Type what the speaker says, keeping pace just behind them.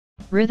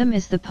Rhythm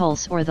is the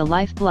pulse or the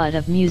lifeblood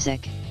of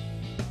music.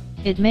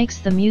 It makes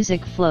the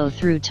music flow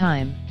through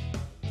time.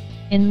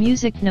 In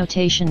music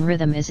notation,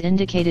 rhythm is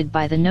indicated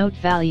by the note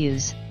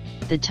values,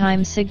 the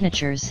time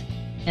signatures,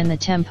 and the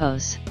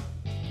tempos.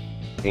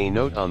 A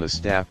note on the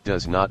staff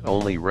does not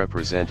only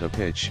represent a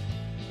pitch,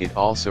 it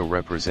also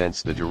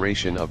represents the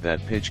duration of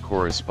that pitch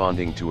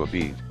corresponding to a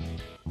beat.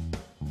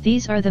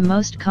 These are the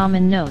most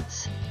common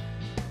notes: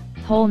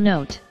 whole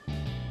note,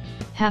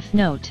 half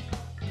note,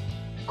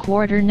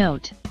 quarter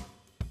note,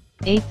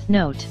 eighth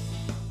note,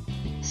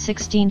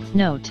 16th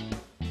note,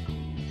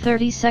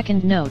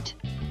 32nd note.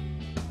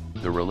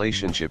 The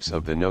relationships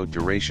of the note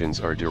durations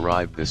are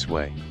derived this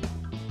way.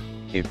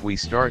 If we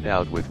start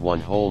out with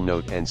one whole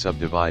note and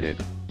subdivide it,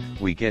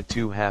 we get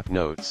 2 half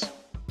notes.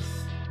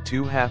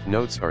 2 half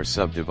notes are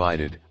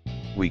subdivided,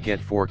 we get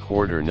 4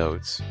 quarter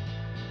notes.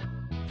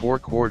 4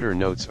 quarter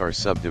notes are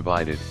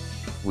subdivided,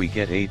 we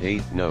get 8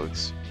 eighth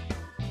notes.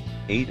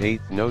 8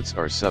 eighth notes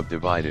are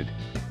subdivided,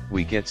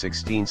 we get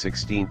 16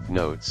 16th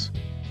notes.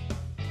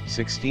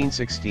 16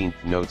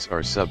 16th notes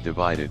are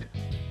subdivided,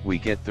 we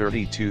get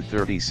 32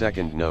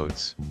 32nd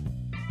notes.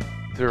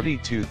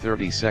 32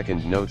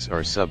 32nd notes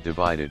are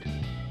subdivided,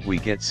 we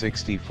get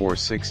 64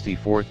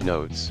 64th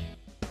notes.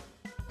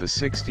 The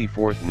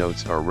 64th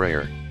notes are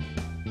rare.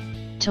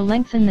 To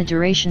lengthen the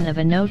duration of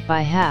a note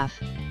by half,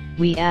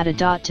 we add a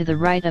dot to the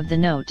right of the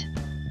note.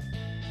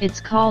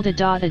 It's called a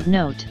dotted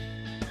note.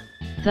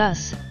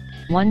 Thus,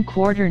 1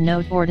 quarter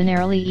note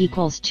ordinarily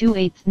equals 2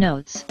 eighth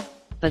notes,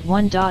 but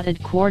 1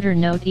 dotted quarter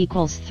note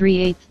equals 3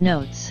 eighth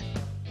notes.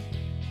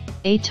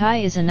 A tie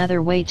is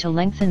another way to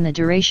lengthen the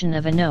duration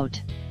of a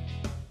note.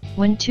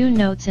 When 2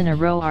 notes in a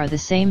row are the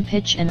same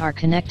pitch and are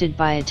connected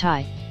by a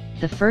tie,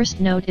 the first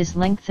note is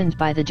lengthened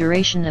by the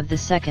duration of the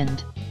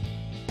second.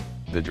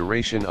 The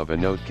duration of a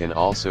note can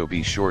also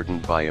be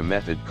shortened by a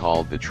method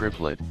called the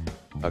triplet,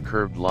 a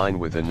curved line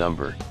with a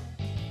number.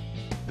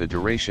 The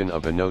duration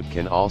of a note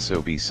can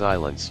also be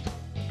silenced.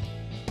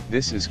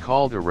 This is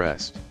called a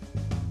rest.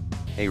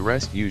 A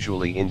rest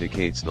usually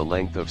indicates the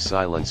length of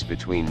silence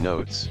between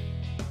notes.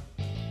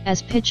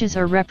 As pitches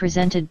are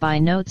represented by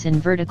notes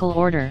in vertical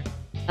order,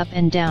 up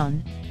and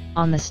down,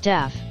 on the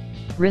staff,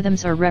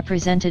 rhythms are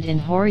represented in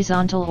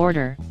horizontal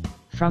order,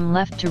 from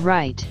left to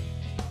right.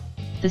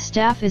 The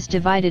staff is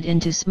divided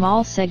into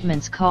small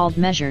segments called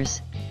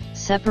measures,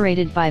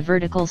 separated by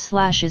vertical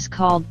slashes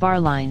called bar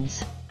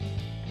lines.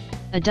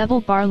 A double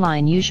bar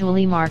line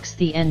usually marks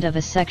the end of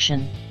a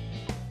section.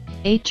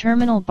 A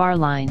terminal bar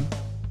line,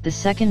 the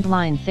second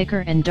line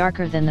thicker and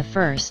darker than the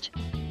first,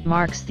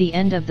 marks the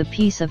end of the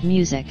piece of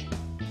music.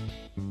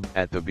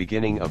 At the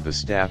beginning of the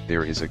staff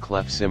there is a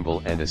clef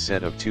symbol and a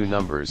set of 2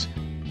 numbers,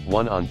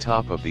 one on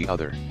top of the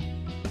other.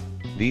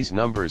 These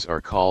numbers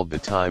are called the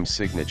time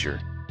signature.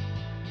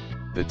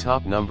 The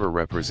top number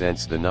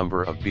represents the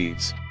number of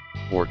beats,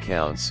 or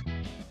counts,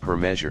 per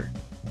measure.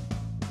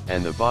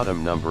 And the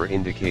bottom number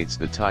indicates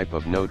the type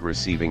of note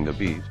receiving the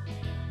beat.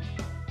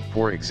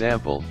 For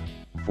example,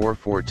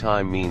 4/4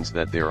 time means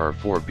that there are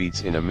 4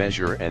 beats in a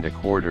measure and a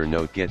quarter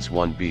note gets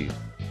 1 beat.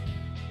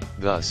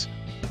 Thus,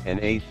 an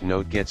eighth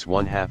note gets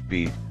 1 half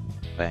beat,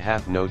 a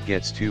half note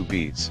gets 2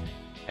 beats,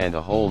 and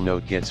a whole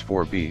note gets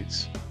 4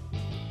 beats.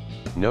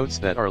 Notes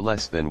that are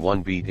less than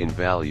 1 beat in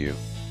value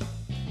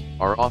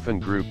are often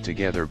grouped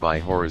together by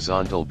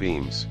horizontal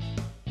beams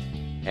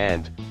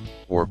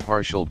or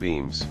partial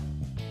beams.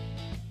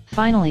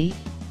 Finally,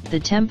 the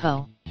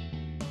tempo.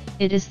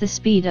 It is the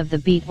speed of the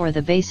beat or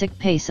the basic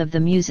pace of the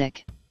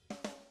music.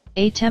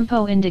 A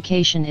tempo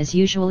indication is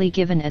usually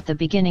given at the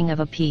beginning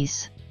of a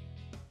piece.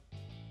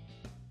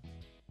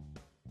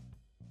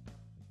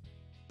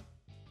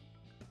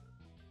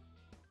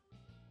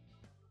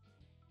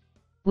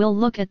 We'll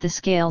look at the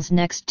scales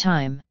next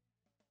time.